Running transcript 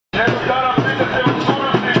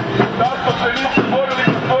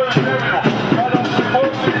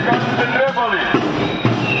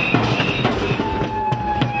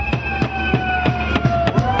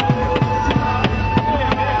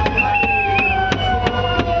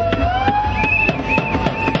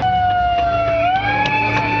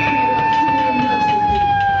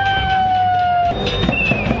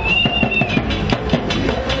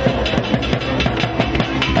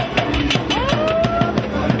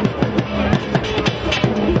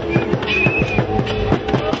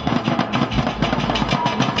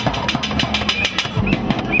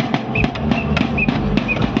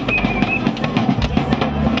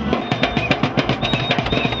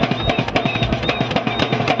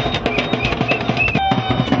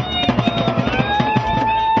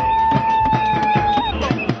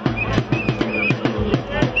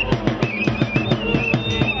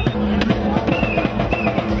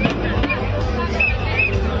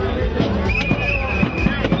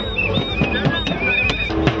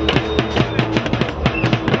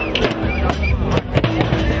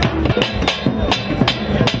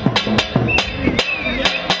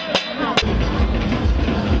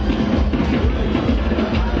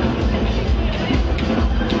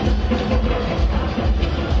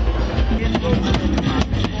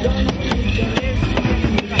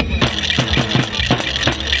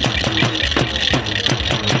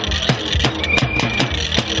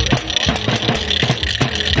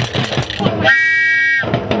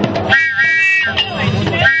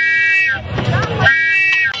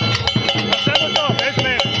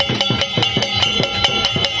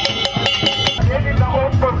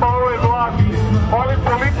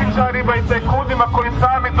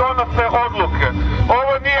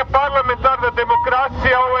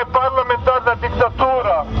ovo je parlamentarna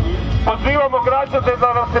diktatura. Pozivamo građane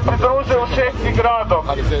da nam se pridruže u 6. gradom.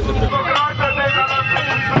 Građane da nam se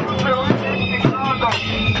pridruže u 6. gradom.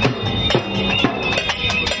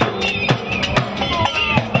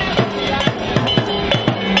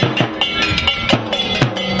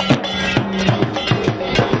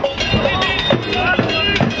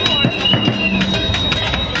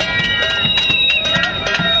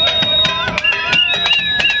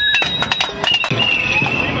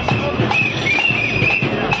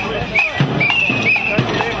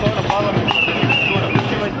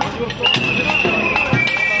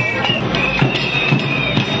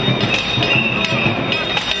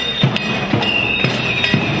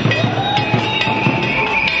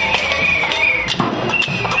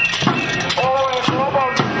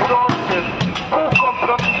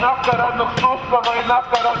 Nakaradnog sustava i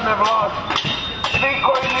nakaradne vlasti. Svi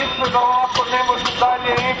koji misle da ovako ne može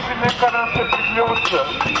dalje ići, neka nam se priključe.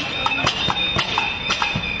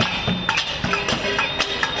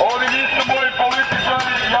 Oni nisu moji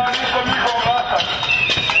političari, ja nisam njihov vratač.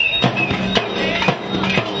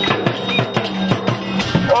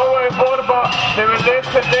 Ovo je borba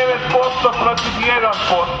 99% protiv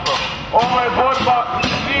 1%. Ovo je borba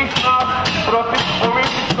svih nas protiv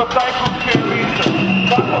političko-tajkunske elite.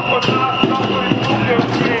 Kako kod nas, tako i druge u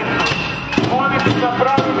svijetu. Oni su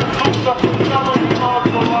napravili sustav koji samo njima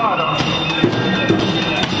odgovara.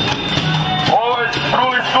 Ovaj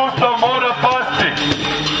truli sustav mora pasti.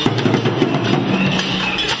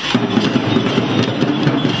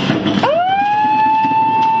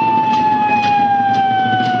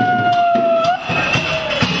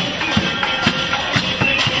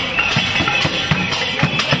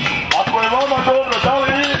 Ako je vama dobro, da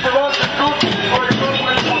li vidite vaše suci koji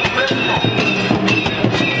dobro je po svetu?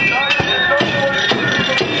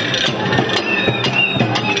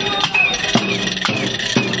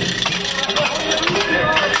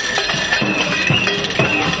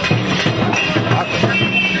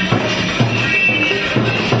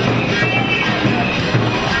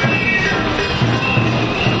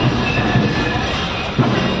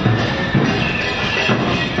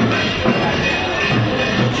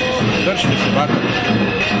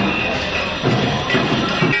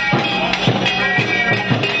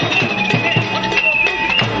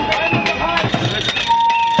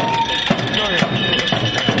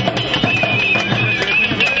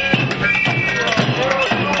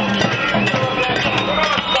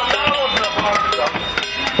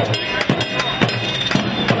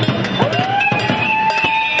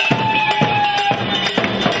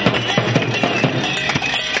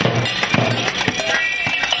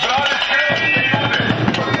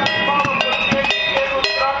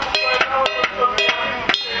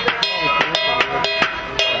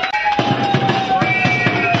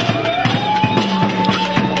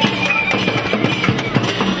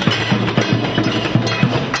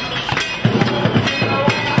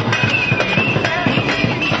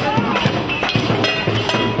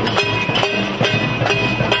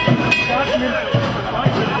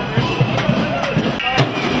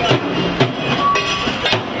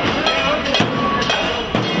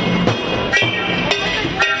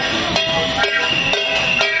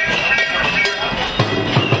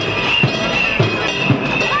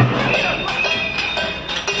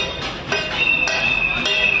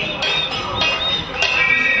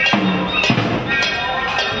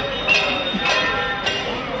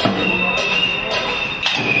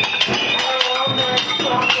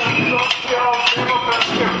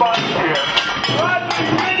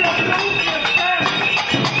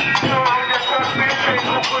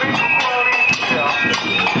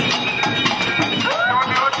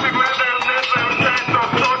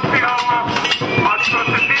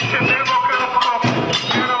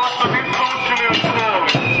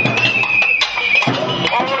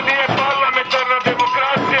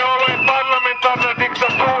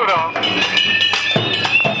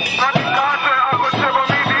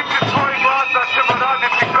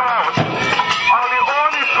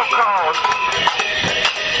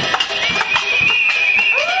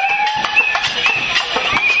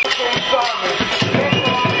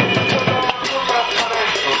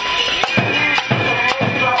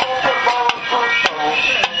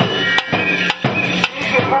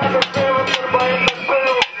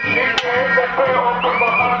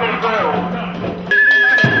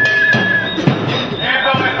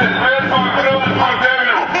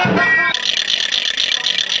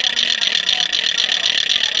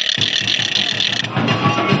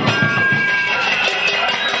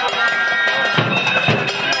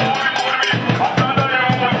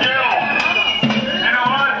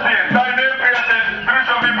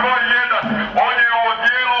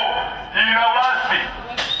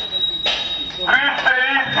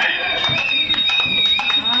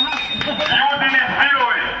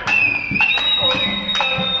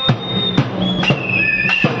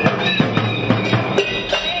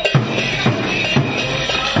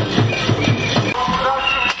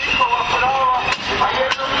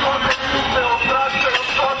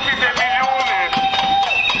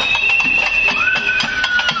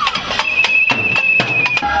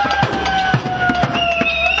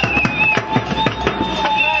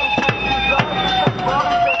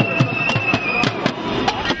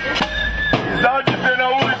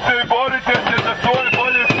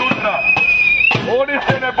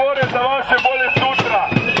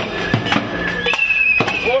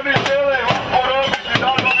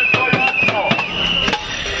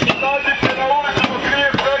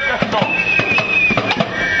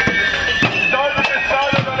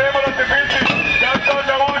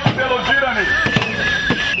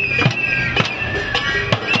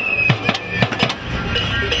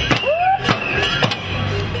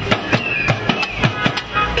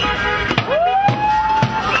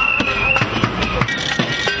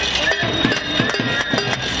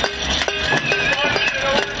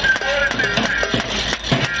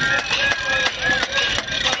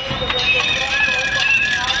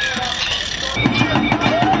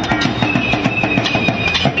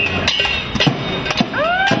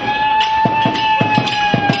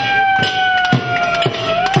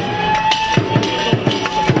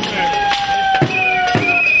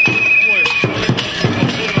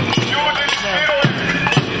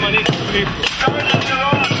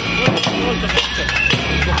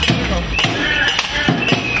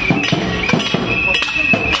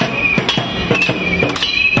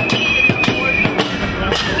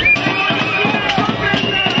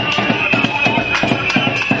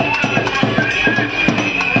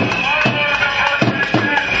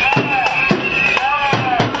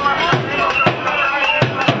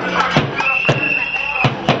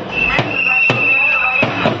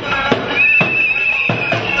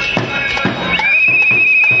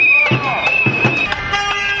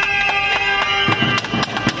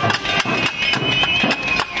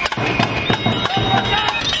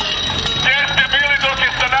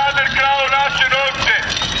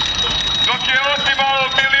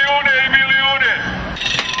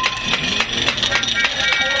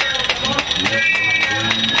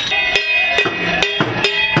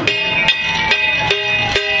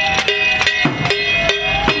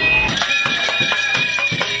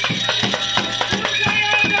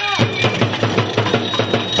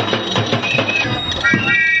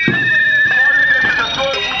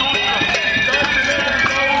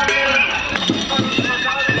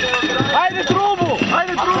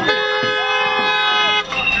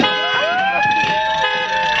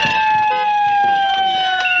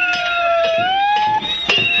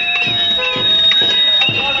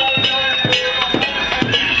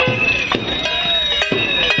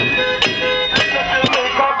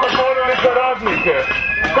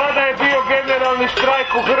 Kada je bio generalni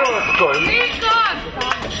štrajk u Hrvatskoj?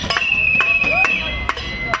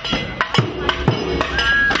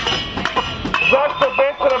 Zašto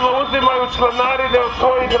besramno uzimaju članarine od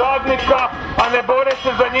svojih radnika, a ne bore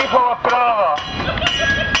se za njihova prava?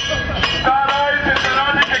 Šta radite za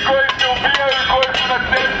radnike koji se ubijaju i koji su na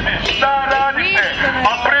cesti? Šta radite?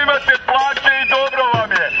 A primate plaće i dobro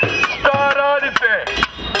vam je. Šta radite?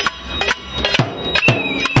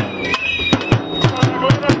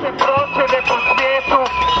 Gledate prosvjede po svijetu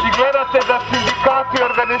i gledate da sindikati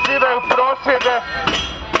organiziraju prosvjede,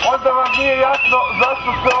 onda vam nije jasno zašto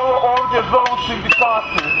se ovo ovdje zovu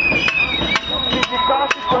sindikati.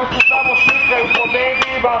 Sindikati koji se samo slikaju po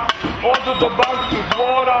medijima, odu do Banskih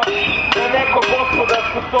dvora, na neko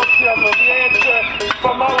gospodarsko-socijalno vijeće, pa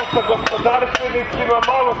malo sa gospodarstvenicima,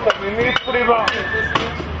 malo sa ministrima.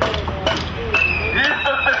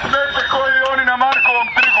 Isto se smeće koji i oni na Markovom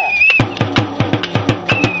trgu.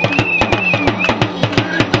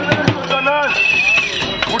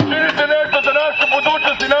 Učinite nešto za našu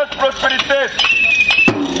budućnost i naš prosperitet.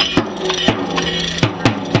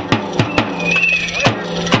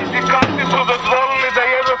 Sindikati su dozvolili da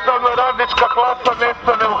jednostavno radnička klasa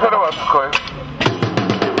nestane u Hrvatskoj.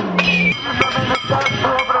 Za Ministarstvo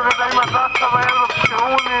obrane da ima zastava Europske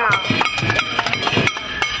unije.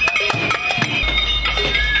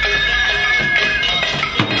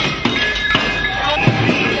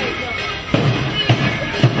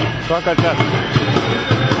 Svaka čast.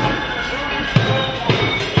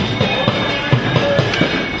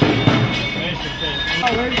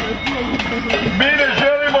 Mi ne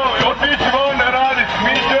želimo otići van raditi,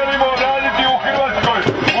 mi želimo raditi u Hrvatskoj,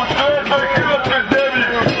 u svetoj hrvatskoj zemlji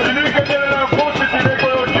i nikad ne nam pustiti, nego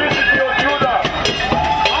je očistiti od juda.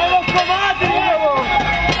 Ajmo komadi, evo!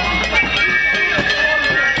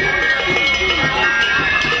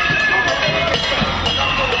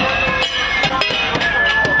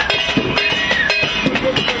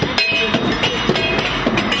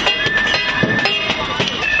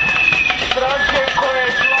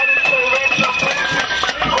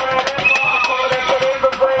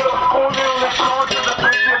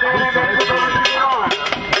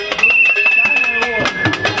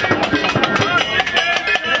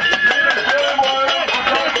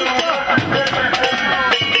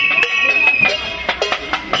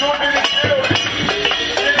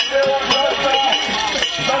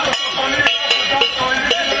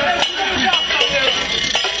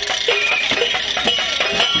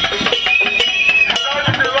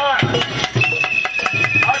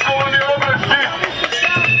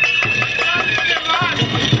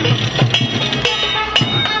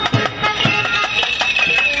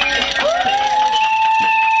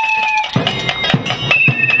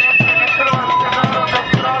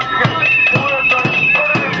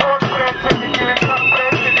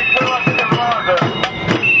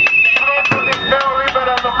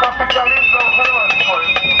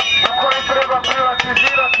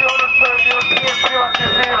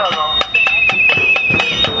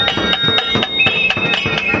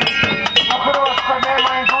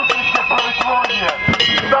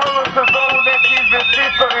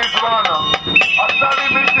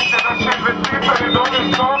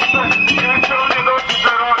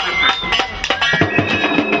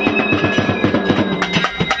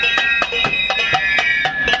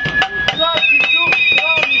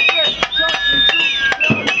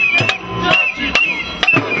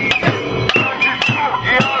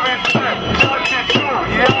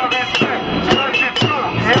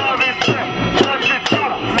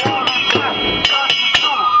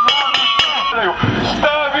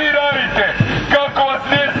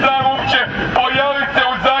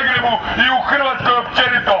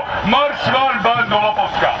 marš van bando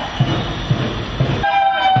lopovska!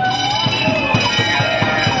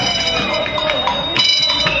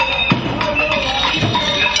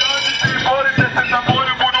 Izađite i borite se za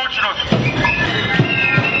bolju budućnost!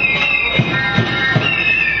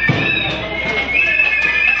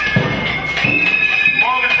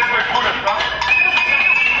 Molite me kurac, a?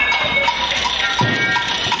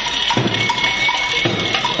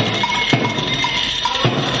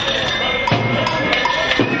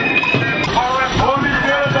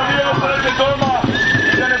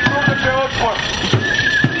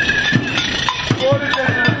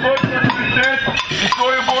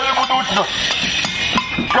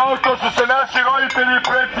 Kao što su se naši roditelji i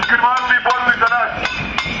preci krvarili i borili za nas.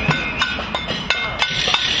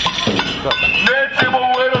 Nećemo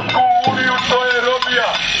u Europsku uniju, to je robija.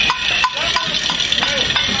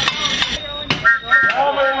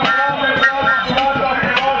 Rame u rame, rame svata,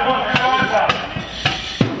 Hrvatskog Hrvata.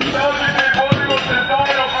 Stavite i borimo se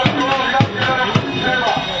zajedno protiv ovog nakiranog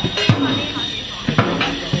sistema.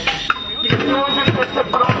 Pridružite se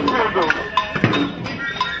prosvjedu.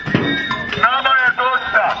 Nama je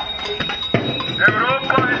dosta.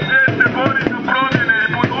 Evropa i svijet se bori za promjene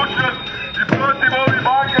i budućnost i protiv ovih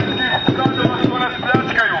bankarskih skandala što nas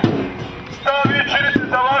pljačkaju. Šta vi činite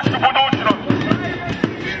za vašu budućnost?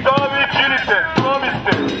 Šta vi činite?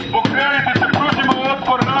 Promiste. Pokrenite se, pružimo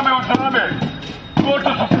otpor rame uz rame. Pošto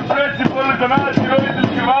su se preci borili za nas i roditelji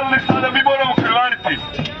krvarili, sada mi moramo krvariti.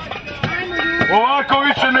 Ovako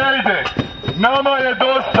više ne ide. Nama je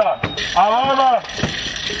dosta. A vama?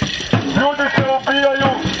 Ljudi se ubijaju,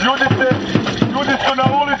 ljudi su na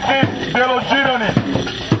ulici deložirani.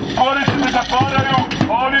 Polici se zatvaraju,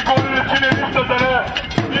 a oni gore ne čine ništa za nas.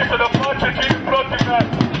 Ništa da plaće čini protiv nas.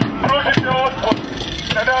 Pružite otpor.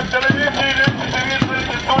 Na televiziji nećete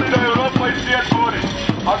misliti stvari da Europa i svijet gori.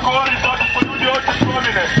 A gori zato što ljudi hoće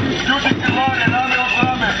promjene. Ljudi krvare, rame uz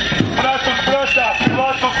rame. Brat od brata,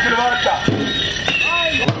 Hrvat od Hrvata.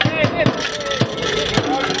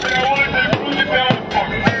 Kažite na ulici i pružite otpor.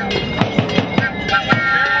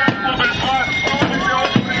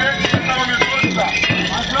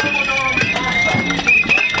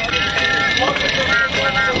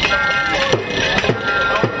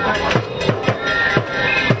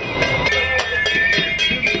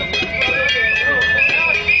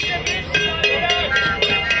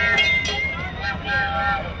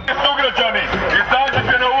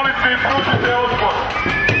 Izađite na ulici i pružite otpor.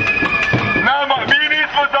 Mi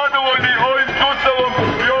nismo zadovoljni ovim sustavom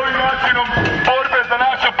i ovim načinom borbe za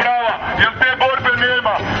naša prava, jer te borbe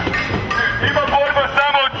nema. Ima borba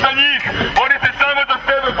samo za njih, oni se samo za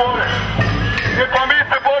sebe bore. Pa mi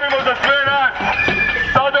se borimo za sve nas.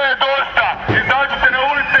 Sada je dosta. Izađite na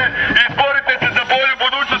ulice i izborite se za bolju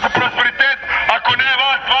budućnost i prosperitet, ako ne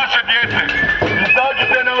vas, vaše djece.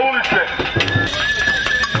 Izađite na ulice.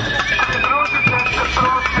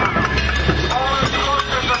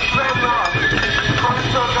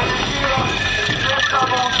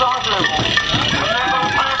 Zagrebu. Nema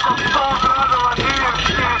preko 100 gradova diljem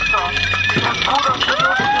svijeta. Kuda se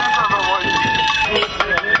ljudi nezadovoljni.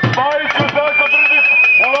 Majiću, zašto držiš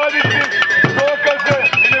u ladici dokaze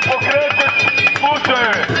i ne pokrećeš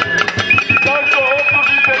slučajeve? Zašto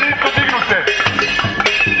optužnice nisu dignute?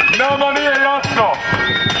 Nama nije jasno.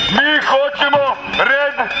 Mi hoćemo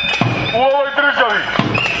red u ovoj državi.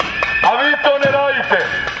 A vi to ne radite.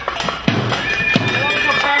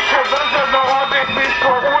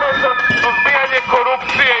 Suzbijanje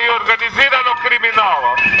korupcije i organiziranog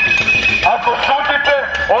kriminala. Ako šutite,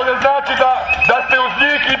 onda znači da ste uz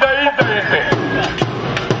njih i da izdajete.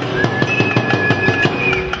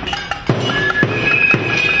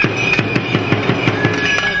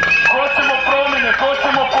 Hoćemo promjene,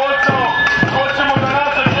 hoćemo posao, hoćemo da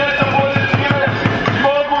naša djeca bolje žive i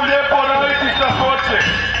mogu lijepo raditi šta hoće.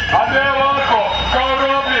 A ne ovako, kao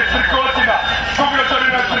roblje, crkotina, sugrađani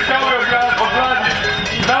nas crkavaju od gradnje.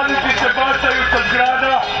 Radnici se bacaju sa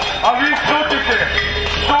zgrada, a vi šutite,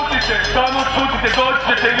 samo šutite, doći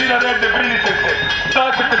ćete i vi na red, ne brinite se.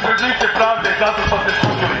 Staćete pred lice pravde zato što ste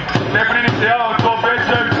šutili. Ne brinite, ja vam to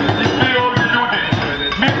obećajem i svi ovdje ljudi.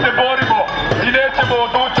 Mi se borimo i nećemo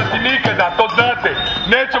odustati nikada, to znate.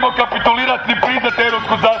 Nećemo kapitulirati ni priznati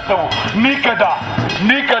europsku zastavu. Nikada,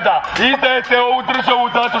 nikada. Izdajete ovu državu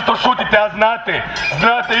zato što šutite, a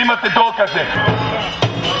znate, imate dokaze.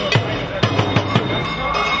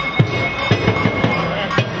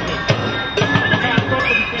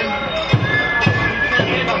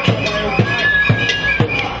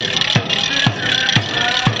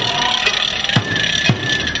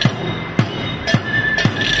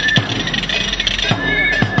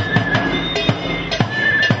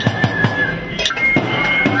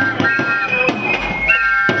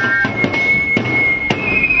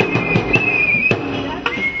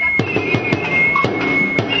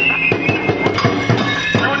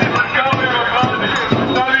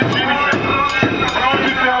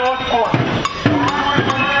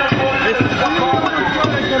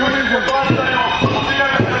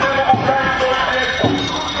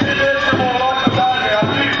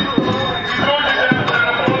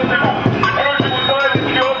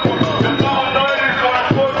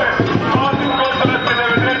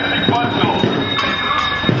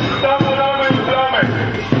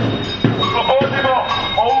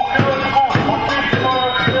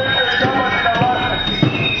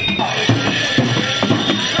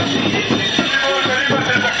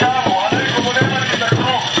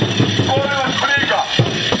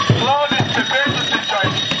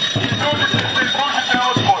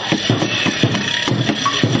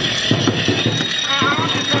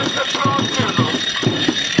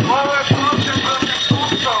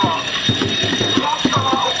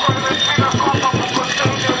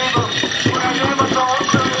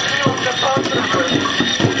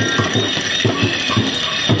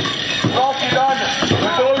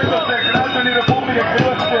 godine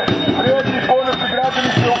Hrvatske vrijedni i ponosni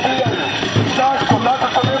građani se ubijaju. Zašto? Zato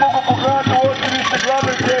što ne mogu pogledati u oči više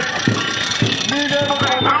glavne djece. Mi ne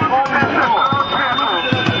možemo prihvatiti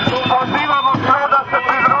to. Pozivamo sve da se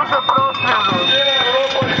pridruže prosvjedu. Cijela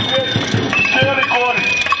Europa i svijet cijeli gori.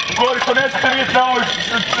 Gori, to nećete vidjeti na ovoj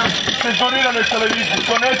cenzuriranoj televiziji,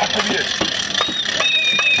 to nećete vidjeti.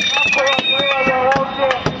 Kako vas gledamo ovdje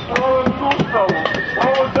u ovom sustavu, u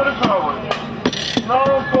ovom državu, na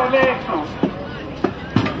ovom planetu,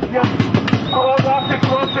 jer naši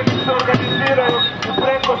prosvjedi se organiziraju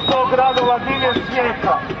preko 100 gradova diljem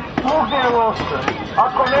svijeta. Svugdje je loše.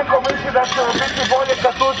 Ako neko misli da će biti bolje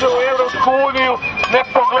kad uđe u Europsku uniju, nek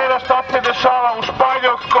pogleda šta se dešava u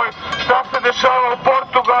Španjolskoj, šta se dešava u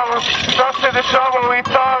Portugalu, šta se dešava u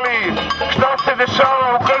Italiji, šta se dešava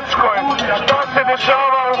u Grčkoj, šta se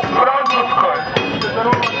dešava u Francuskoj.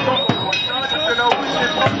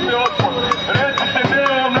 Recite ne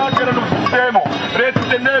ovom nagaranom sistemu,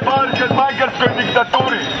 recite ne mađarskoj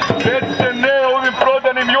diktaturi, recite ne ovim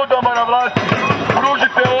prodanim judama na vlasti,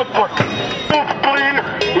 pružite otpor. Skup plin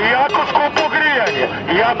i jako skupo grijanje,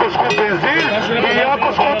 i jako skup benzin i jako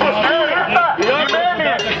skup